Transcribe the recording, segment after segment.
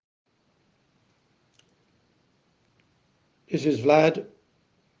This is Vlad,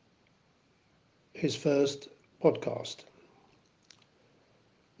 his first podcast.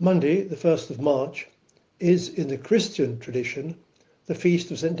 Monday, the 1st of March, is in the Christian tradition the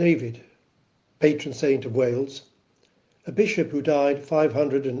feast of St. David, patron saint of Wales, a bishop who died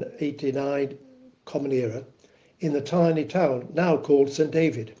 589 Common Era in the tiny town now called St.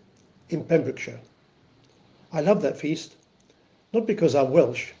 David in Pembrokeshire. I love that feast, not because I'm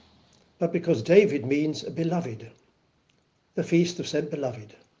Welsh, but because David means beloved, the feast of St.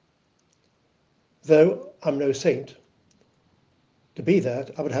 Beloved. Though I'm no saint, to be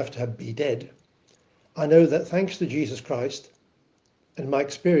that I would have to be dead, I know that thanks to Jesus Christ and my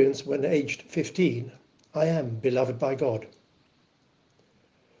experience when aged 15, I am beloved by God.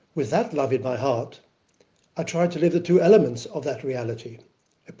 With that love in my heart, I try to live the two elements of that reality,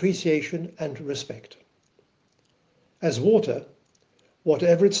 appreciation and respect. As water,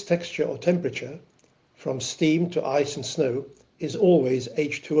 whatever its texture or temperature, from steam to ice and snow, is always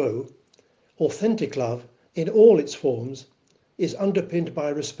H2O, authentic love in all its forms is underpinned by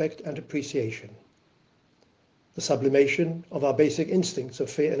respect and appreciation, the sublimation of our basic instincts of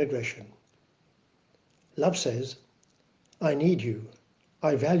fear and aggression. Love says, I need you,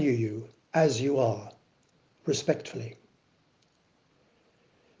 I value you as you are, respectfully.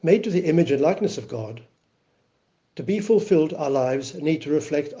 Made to the image and likeness of God, to be fulfilled, our lives need to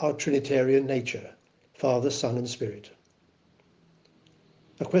reflect our Trinitarian nature, Father, Son, and Spirit.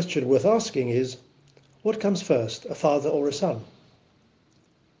 A question worth asking is, what comes first, a father or a son?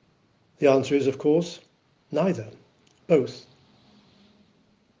 The answer is, of course, neither, both.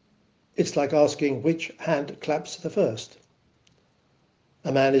 It's like asking which hand claps the first.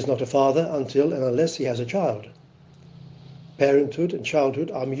 A man is not a father until and unless he has a child. Parenthood and childhood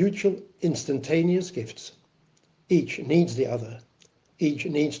are mutual, instantaneous gifts. Each needs the other. Each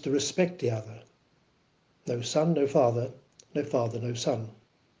needs to respect the other. No son, no father, no father, no son.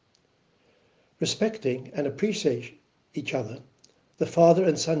 Respecting and appreciating each other, the Father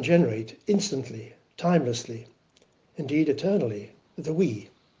and Son generate instantly, timelessly, indeed eternally, the we,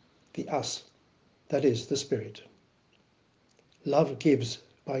 the us, that is, the Spirit. Love gives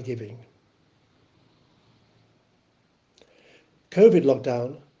by giving. COVID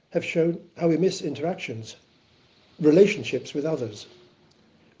lockdown have shown how we miss interactions, relationships with others.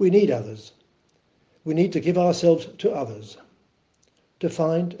 We need others. We need to give ourselves to others. To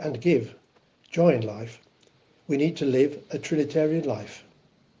find and give joy in life, we need to live a Trinitarian life,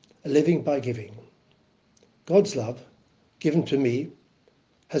 a living by giving. God's love, given to me,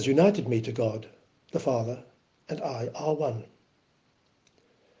 has united me to God, the Father, and I are one.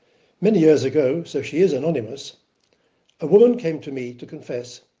 Many years ago, so she is anonymous, a woman came to me to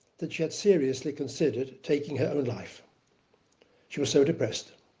confess that she had seriously considered taking her own life. She was so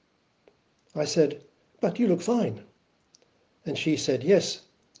depressed. I said, "But you look fine." And she said, "Yes,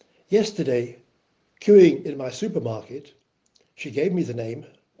 yesterday, queuing in my supermarket," she gave me the name,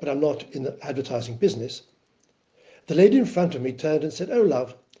 but I'm not in the advertising business, "the lady in front of me turned and said, 'Oh,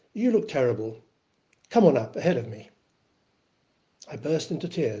 love, you look terrible. Come on up ahead of me.'" I burst into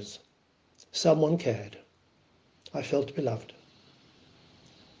tears. Someone cared. I felt beloved.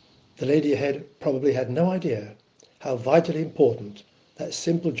 The lady ahead probably had no idea how vitally important that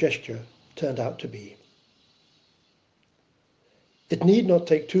simple gesture turned out to be. It need not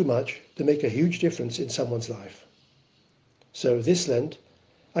take too much to make a huge difference in someone's life. So this Lent,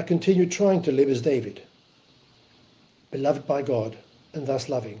 I continue trying to live as David, beloved by God and thus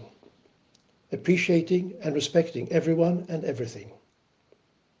loving, appreciating and respecting everyone and everything.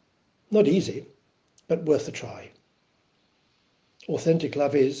 Not easy, but worth a try. Authentic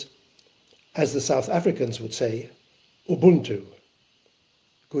love is, as the South Africans would say, Ubuntu,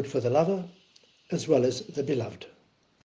 good for the lover as well as the beloved.